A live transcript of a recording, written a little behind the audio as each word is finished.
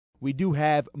we do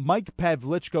have Mike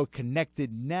Pavlichko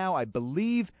connected now. I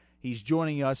believe he's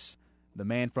joining us, the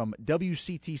man from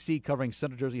WCTC covering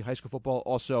Central Jersey High School football,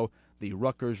 also the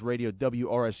Rutgers Radio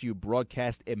WRSU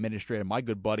broadcast administrator, my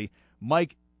good buddy.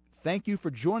 Mike, thank you for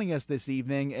joining us this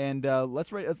evening, and let's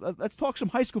talk some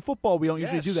high school football. We don't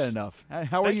usually do that enough.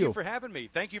 How are you? Thank you for having me.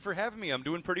 Thank you for having me. I'm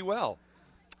doing pretty well.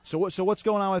 So what's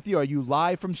going on with you? Are you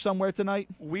live from somewhere tonight?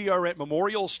 We are at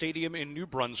Memorial Stadium in New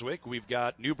Brunswick. We've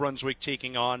got New Brunswick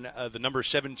taking on the number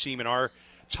 7 team in our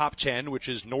top 10, which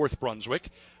is North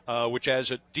Brunswick, which has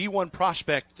a D1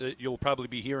 prospect you'll probably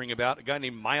be hearing about, a guy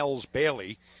named Miles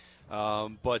Bailey.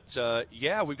 We've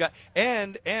got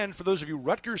and for those of you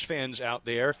Rutgers fans out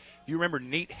there, if you remember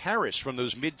Nate Harris from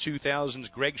those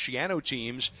mid-2000s Greg Schiano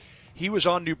teams, he was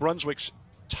on New Brunswick's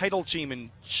title team in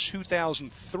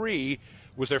 2003.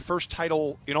 Was their first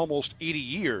title in almost 80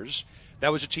 years.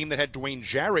 That was a team that had Dwayne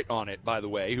Jarrett on it, by the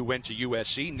way, who went to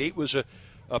USC. Nate was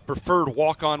a preferred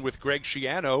walk-on with Greg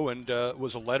Schiano and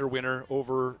was a letter winner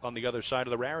over on the other side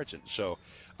of the Raritan. So,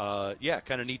 kind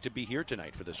of neat to be here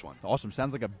tonight for this one. Awesome.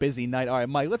 Sounds like a busy night. All right,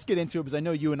 Mike, let's get into it because I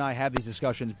know you and I have these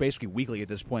discussions basically weekly at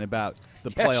this point about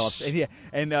the playoffs.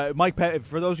 And Mike,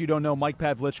 for those of you who don't know, Mike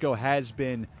Pavlichko has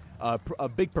been a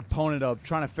big proponent of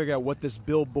trying to figure out what this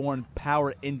Billborn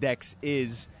Power Index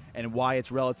is and why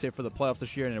it's relative for the playoffs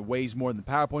this year, and it weighs more than the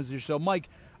power points this year. So, Mike,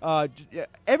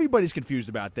 everybody's confused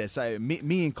about this,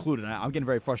 me included. I'm getting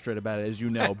very frustrated about it, as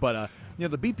you know. But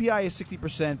the BPI is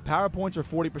 60%, power points are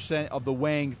 40% of the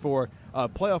weighing for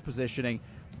playoff positioning.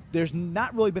 There's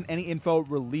not really been any info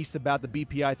released about the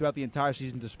BPI throughout the entire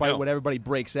season, despite what everybody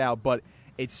breaks out. But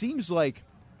it seems like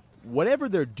whatever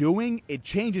they're doing, it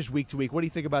changes week to week. What do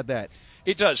you think about that?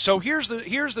 It does. So here's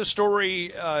the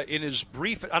story in his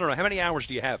brief. I don't know, how many hours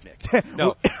do you have, Nick?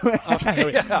 No,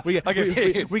 we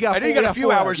got. I know you got a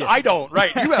few hours. Yeah. I don't. Right?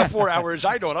 You have 4 hours.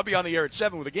 I don't. I'll be on the air at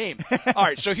 7 with a game. All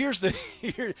right. So here's the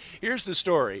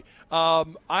story.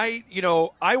 I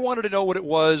wanted to know what it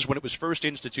was when it was first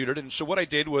instituted, and so what I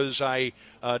did was I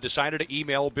decided to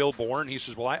email Bill Bourne. He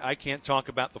says, "Well, I can't talk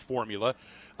about the formula."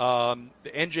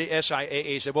 The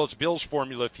NJSIAA said, well, it's Bill's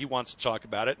formula if he wants to talk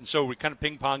about it. And so we kind of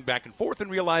ping-ponged back and forth and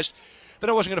realized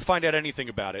that I wasn't going to find out anything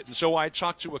about it. And so I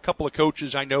talked to a couple of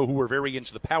coaches I know who were very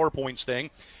into the PowerPoints thing.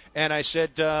 And I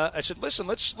said, listen,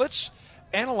 let's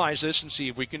analyze this and see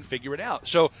if we can figure it out.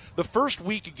 So the first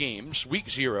week of games, week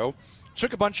 0,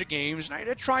 took a bunch of games. And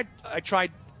I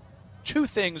tried 2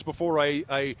 things before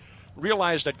I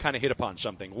realized I'd kind of hit upon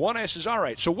something. One, I says, all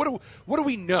right, so what do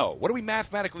we know? What do we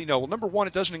mathematically know? Well, number one,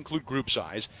 it doesn't include group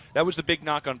size. That was the big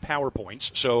knock on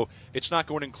PowerPoints, so it's not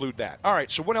going to include that. All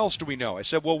right, so what else do we know? I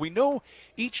said, well, we know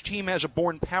each team has a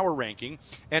Born Power ranking,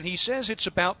 and he says it's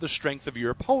about the strength of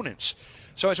your opponents.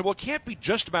 So I said, well, it can't be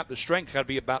just about the strength. It's got to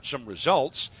be about some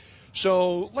results.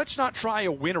 So let's not try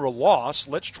a win or a loss.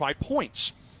 Let's try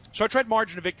points. So I tried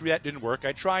margin of victory. That didn't work.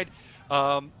 I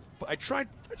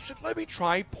said, let me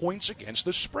try points against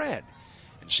the spread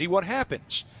and see what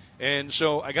happens. And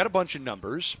so I got a bunch of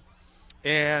numbers,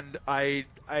 and I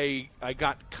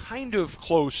got kind of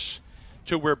close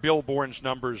to where Bill Bourne's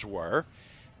numbers were.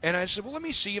 And I said, well, let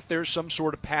me see if there's some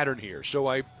sort of pattern here. So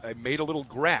I made a little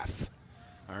graph,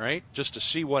 all right, just to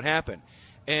see what happened.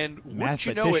 And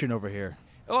mathematician over here.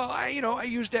 Well, I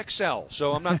used Excel,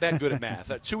 so I'm not that good at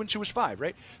math. 2 and 2 is 5,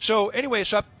 right? So anyway,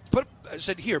 so I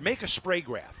said, here, make a spray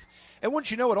graph. And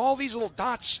once you know it, all these little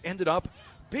dots ended up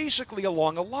basically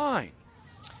along a line.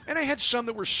 And I had some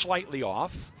that were slightly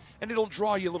off, and it'll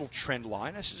draw you a little trend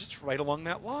line. I said, it's right along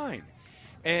that line.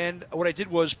 And what I did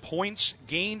was points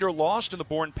gained or lost in the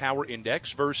Born Power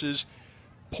Index versus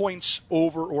points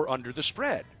over or under the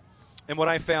spread. And what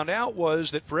I found out was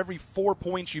that for every 4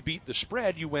 points you beat the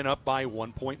spread, you went up by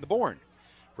 1 point in the Born.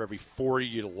 For every 4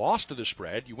 you lost to the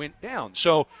spread, you went down.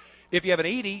 So if you have an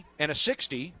 80 and a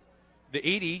 60, the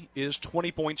 80 is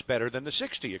 20 points better than the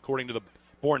 60, according to the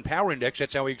Born Power Index.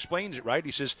 That's how he explains it, right?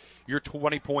 He says you're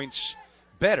 20 points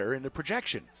better in the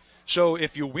projection. So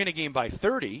if you win a game by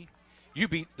 30, you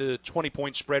beat the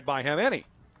 20-point spread by how many?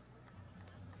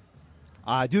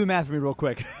 Do the math for me real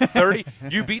quick. 30.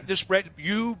 You beat the spread.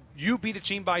 You beat a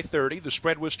team by 30. The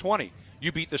spread was 20.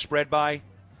 You beat the spread by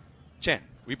 10.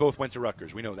 We both went to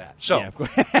Rutgers. We know that. So, yeah, of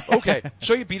course. Okay.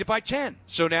 So you beat it by 10.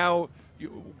 So now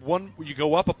you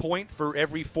go up a point for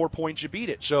every 4 points you beat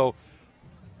it. So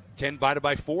 10 divided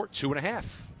by 4, 2.5.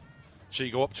 So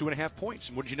you go up 2.5 points.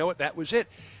 And wouldn't you know it, that was it.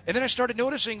 And then I started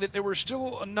noticing that there were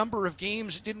still a number of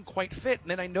games that didn't quite fit. And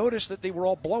then I noticed that they were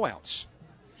all blowouts.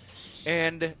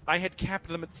 And I had capped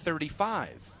them at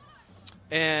 35.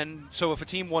 And so if a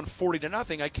team won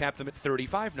 40-0, I capped them at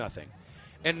 35-0.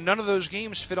 And none of those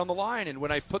games fit on the line. And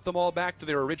when I put them all back to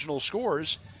their original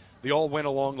scores, they all went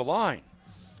along the line.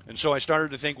 And so I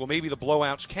started to think, well, maybe the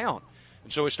blowouts count.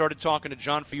 And so I started talking to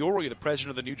John Fiore, the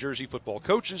president of the New Jersey Football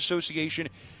Coaches Association,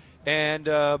 and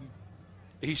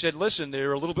he said, listen,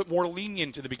 they're a little bit more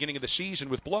lenient in the beginning of the season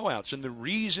with blowouts, and the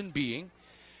reason being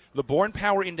the Born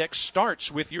Power Index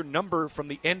starts with your number from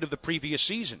the end of the previous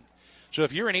season. So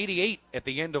if you're an 88 at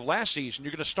the end of last season,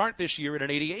 you're going to start this year at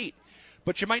an 88.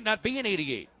 But you might not be an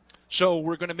 88. So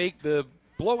we're going to make the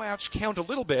blowouts count a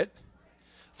little bit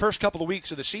first couple of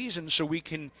weeks of the season so we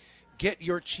can get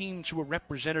your team to a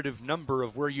representative number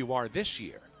of where you are this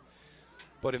year.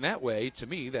 But in that way, to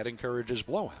me, that encourages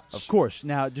blowouts. Of course.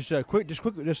 Now, just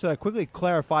quickly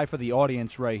clarify for the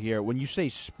audience right here. When you say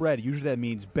spread, usually that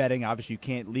means betting. Obviously, you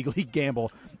can't legally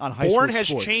gamble on high school sports.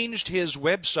 Bourne has changed his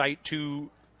website to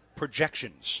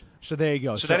projections. So there you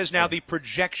go. So that is now the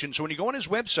projection. So when you go on his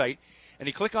website and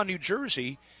you click on New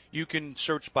Jersey, you can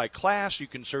search by class, you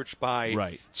can search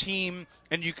by team,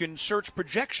 and you can search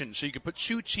projections. So you can put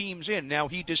 2 teams in. Now,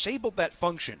 he disabled that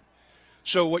function.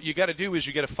 So what you got to do is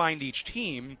you got to find each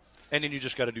team, and then you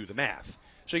just got to do the math.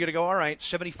 So you got to go, all right,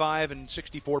 75 and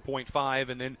 64.5,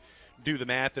 and then do the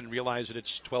math and realize that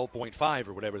it's 12.5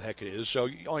 or whatever the heck it is. So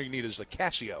all you need is the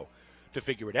Casio to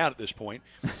figure it out at this point.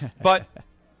 But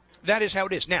that is how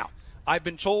it is. Now, I've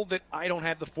been told that I don't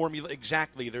have the formula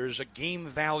exactly. There's a game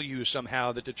value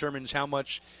somehow that determines how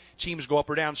much teams go up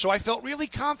or down. So I felt really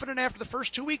confident after the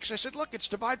first 2 weeks. I said, look, it's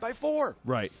divide by 4.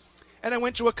 Right. And I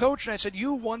went to a coach and I said,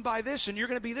 you won by this and you're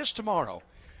going to be this tomorrow.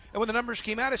 And when the numbers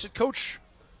came out, I said, Coach,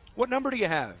 what number do you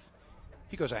have?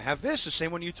 He goes, I have this, the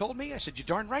same one you told me. I said, you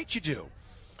darn right you do.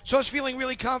 So I was feeling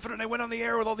really confident. I went on the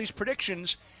air with all these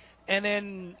predictions, and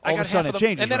then I got half of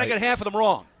them, and then I got half of them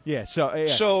wrong. Yeah.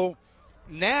 So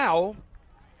now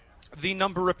the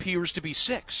number appears to be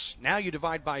 6. Now you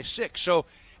divide by 6. So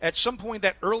at some point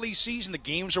that early season, the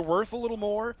games are worth a little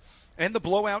more, and the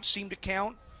blowouts seem to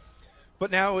count. But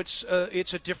now it's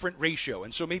a different ratio,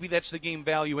 and so maybe that's the game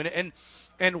value.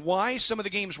 And why some of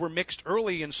the games were mixed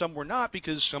early and some were not,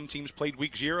 because some teams played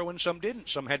week 0 and some didn't.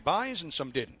 Some had byes and some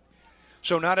didn't.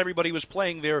 So not everybody was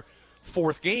playing their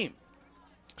 4th game.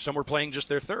 Some were playing just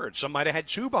their 3rd. Some might have had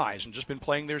 2 byes and just been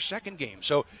playing their 2nd game.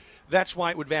 So that's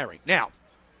why it would vary. Now,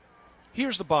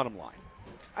 here's the bottom line.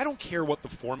 I don't care what the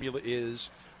formula is.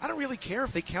 I don't really care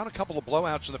if they count a couple of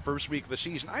blowouts in the first week of the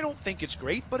season. I don't think it's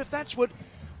great, but if that's what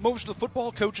most of the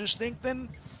football coaches think, then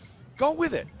go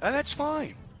with it, and that's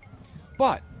fine.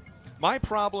 But my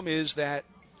problem is that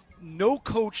no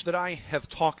coach that I have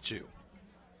talked to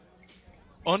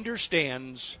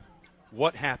understands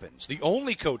what happens. The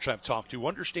only coach I've talked to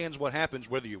understands what happens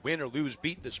whether you win or lose,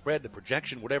 beat the spread, the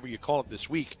projection, whatever you call it this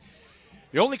week.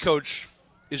 The only coach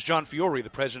is John Fiore, the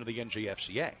president of the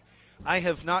NJFCA. I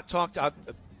have not talked to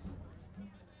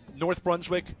North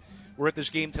Brunswick. We're at this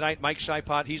game tonight. Mike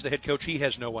Sipot, he's the head coach. He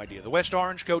has no idea. The West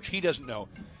Orange coach, he doesn't know.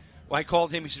 Well, I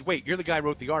called him. He said, wait, you're the guy who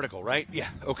wrote the article, right? Yeah,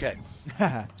 okay.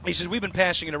 He says, we've been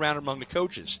passing it around among the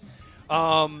coaches.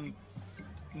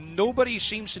 Nobody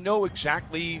seems to know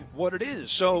exactly what it is.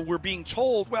 So we're being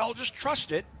told, well, just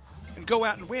trust it and go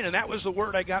out and win. And that was the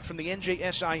word I got from the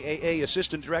NJSIAA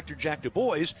Assistant Director, Jack Du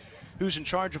Bois, who's in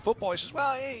charge of football. He says,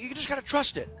 well, you just got to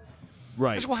trust it.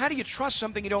 Right. I said, well, how do you trust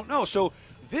something you don't know? So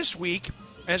this week,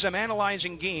 as I'm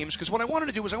analyzing games, because what I wanted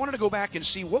to do was I wanted to go back and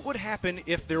see what would happen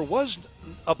if there was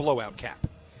a blowout cap.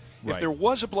 Right. If there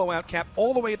was a blowout cap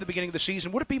all the way at the beginning of the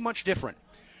season, would it be much different?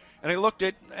 And I looked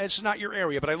at, it's not your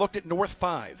area, but I looked at North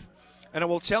 5. And I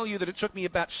will tell you that it took me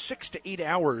about 6 to 8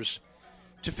 hours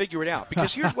to figure it out.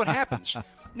 Because here's what happens.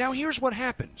 Now, here's what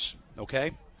happens,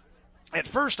 okay? At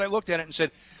first, I looked at it and said,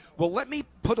 well, let me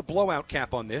put a blowout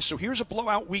cap on this. So here's a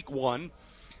blowout week 1.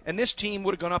 And this team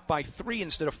would have gone up by 3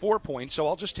 instead of 4 points, so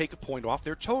I'll just take a point off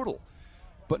their total.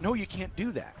 But no, you can't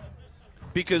do that.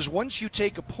 Because once you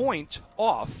take a point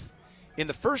off in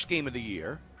the first game of the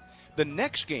year, the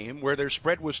next game where their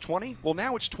spread was 20, well,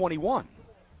 now it's 21.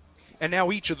 And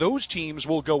now each of those teams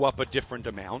will go up a different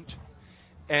amount,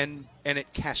 and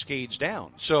it cascades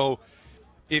down. So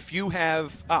if you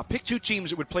have pick 2 teams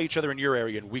that would play each other in your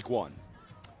area in week 1.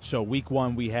 So week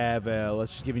 1 we have,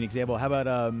 let's just give you an example. How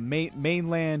about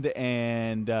Mainland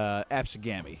and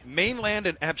Absegami? Mainland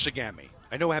and Absegami.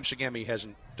 I know Absegami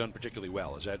hasn't done particularly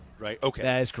well. Is that right? Okay.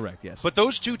 That is correct, yes. But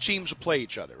those 2 teams will play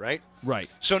each other, right? Right.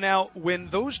 So now when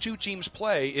those 2 teams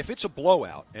play, if it's a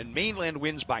blowout and Mainland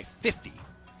wins by 50,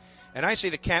 and I say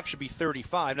the cap should be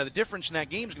 35, now the difference in that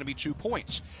game is going to be 2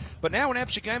 points. But now when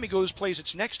Absegami plays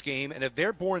its next game, and if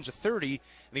their Bourne's a 30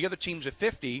 and the other team's a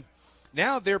 50,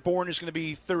 Now their born is going to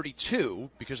be 32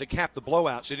 because they capped the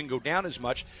blowout, so they didn't go down as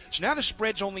much. So now the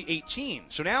spread's only 18.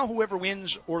 So now whoever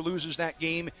wins or loses that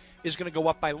game is going to go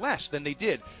up by less than they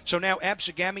did. So now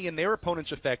Absegami and their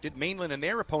opponents affected, Mainland and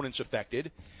their opponents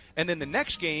affected. And then the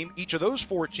next game, each of those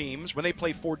 4 teams, when they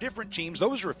play 4 different teams,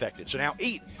 those are affected. So now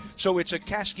 8. So it's a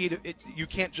cascade. You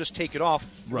can't just take it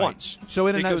off once. So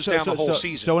it goes down the whole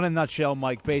season. So in a nutshell,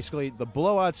 Mike, basically the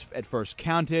blowouts at first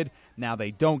counted. Now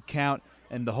they don't count,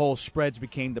 and the whole spreads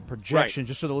became the projection. Right.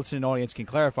 Just so the listening audience can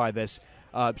clarify this.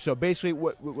 So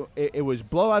basically, it was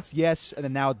blowouts, yes, and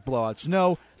then now it's blowouts,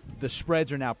 no. The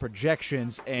spreads are now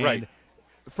projections, and right.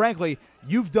 Frankly,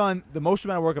 you've done the most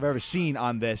amount of work I've ever seen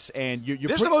on this, and you're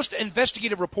this is the most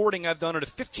investigative reporting I've done in a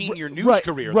 15-year news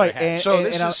career. Right, that I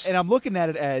had. And I'm looking at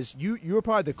it as you're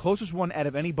probably the closest one out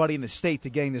of anybody in the state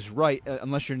to getting this right,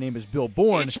 unless your name is Bill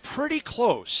Bourne. It's pretty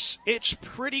close.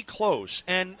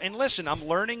 And listen, I'm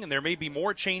learning, and there may be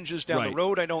more changes down the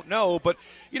road. I don't know, but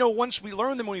once we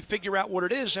learn them and we figure out what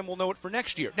it is, then we'll know it for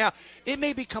next year. Now, it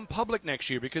may become public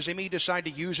next year because they may decide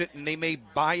to use it and they may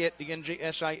buy it, the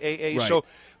NJSIAA. Right. So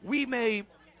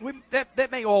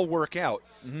that may all work out.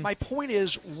 Mm-hmm. My point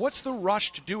is, what's the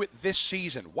rush to do it this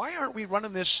season? Why aren't we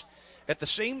running this at the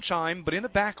same time but in the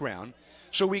background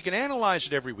so we can analyze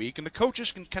it every week and the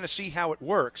coaches can kind of see how it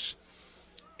works?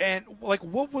 And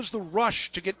what was the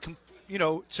rush to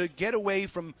get away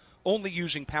from only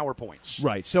using PowerPoints?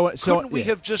 Right. Couldn't we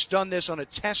have just done this on a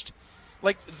test?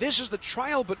 This is the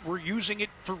trial, but we're using it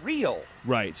for real.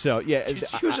 Right. So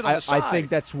I think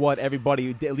that's what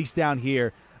everybody, at least down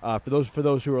here, for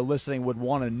those who are listening, would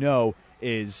want to know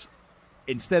is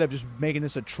instead of just making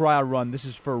this a trial run, this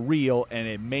is for real, and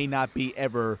it may not be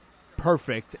ever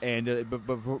perfect. And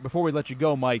before we let you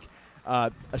go, Mike,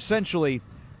 essentially,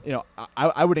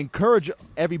 I would encourage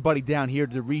everybody down here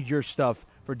to read your stuff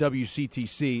for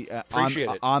WCTC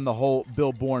on the whole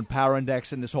Bill Bourne Power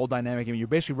Index and this whole dynamic. I mean, you're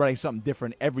basically writing something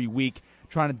different every week,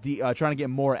 trying to get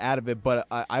more out of it. But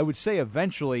I would say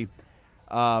eventually,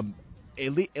 at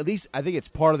least I think it's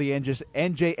part of the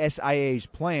NJSIA's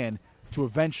plan to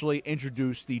eventually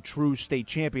introduce the true state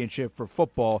championship for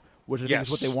football, which I think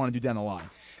is what they want to do down the line.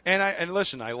 And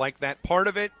listen, I like that part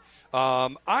of it.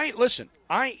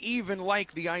 I even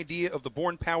like the idea of the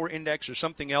Bourne Power Index or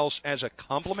something else as a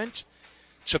complement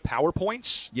to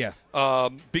PowerPoints. Yeah.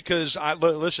 Because,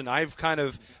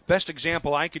 I've best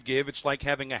example I could give, it's like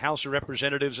having a House of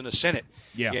Representatives and a Senate.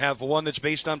 Yeah. You have one that's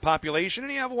based on population,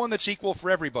 and you have one that's equal for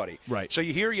everybody. Right. So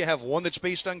you have one that's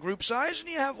based on group size, and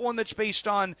you have one that's based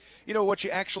on, what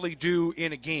you actually do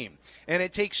in a game. And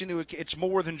it takes it's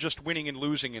more than just winning and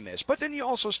losing in this. But then you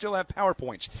also still have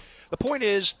PowerPoints. The point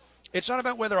is, it's not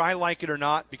about whether I like it or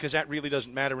not, because that really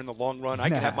doesn't matter in the long run. I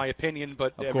can have my opinion,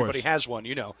 but everybody has one,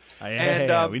 we know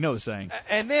the saying.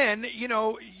 And then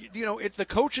the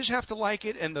coaches have to like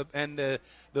it, and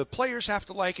the players have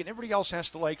to like it, and everybody else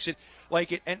has to like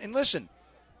it. And listen,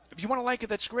 if you want to like it,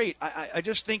 that's great. I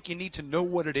just think you need to know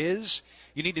what it is.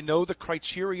 You need to know the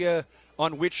criteria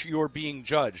on which you're being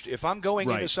judged. If I'm going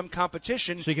into some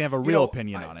competition, so you can have a real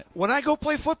opinion on it. When I go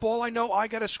play football, I know I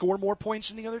got to score more points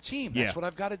than the other team. That's what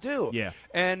I've got to do. Yeah.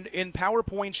 And in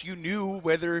PowerPoints, you knew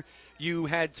whether you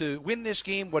had to win this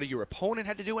game, what your opponent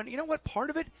had to do. And you know what?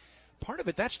 Part of it,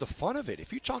 that's the fun of it.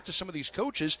 If you talk to some of these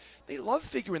coaches, they love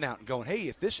figuring out and going, hey,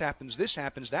 if this happens,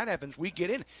 that happens, we get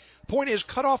in. Point is,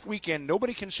 cutoff weekend,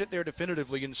 nobody can sit there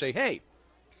definitively and say, hey,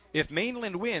 if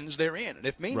Mainland wins, they're in. And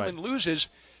if Mainland loses,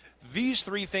 these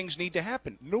 3 things need to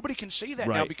happen. Nobody can say that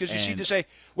now because you seem to say,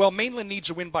 well, Mainland needs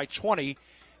to win by 20,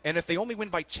 and if they only win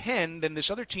by 10, then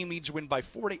this other team needs to win by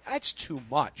 40. That's too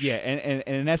much. Yeah, and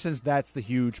in essence, that's the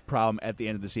huge problem at the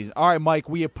end of the season. All right, Mike,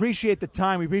 we appreciate the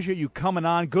time. We appreciate you coming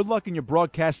on. Good luck in your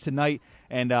broadcast tonight,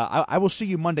 and I will see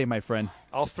you Monday, my friend.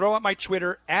 I'll throw out my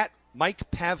Twitter, at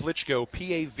Mike Pavlichko,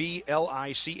 Pavlichko.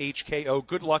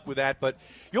 Good luck with that, but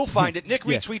you'll find it. Nick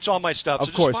retweets all my stuff, so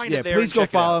of course. Just find it there. Please go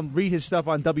follow him. Read his stuff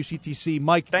on WCTC.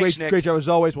 Mike, thanks, Nick. Great job as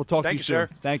always. We'll talk to you soon. Sir.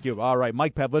 Thank you. All right,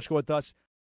 Mike Pavlichko with us.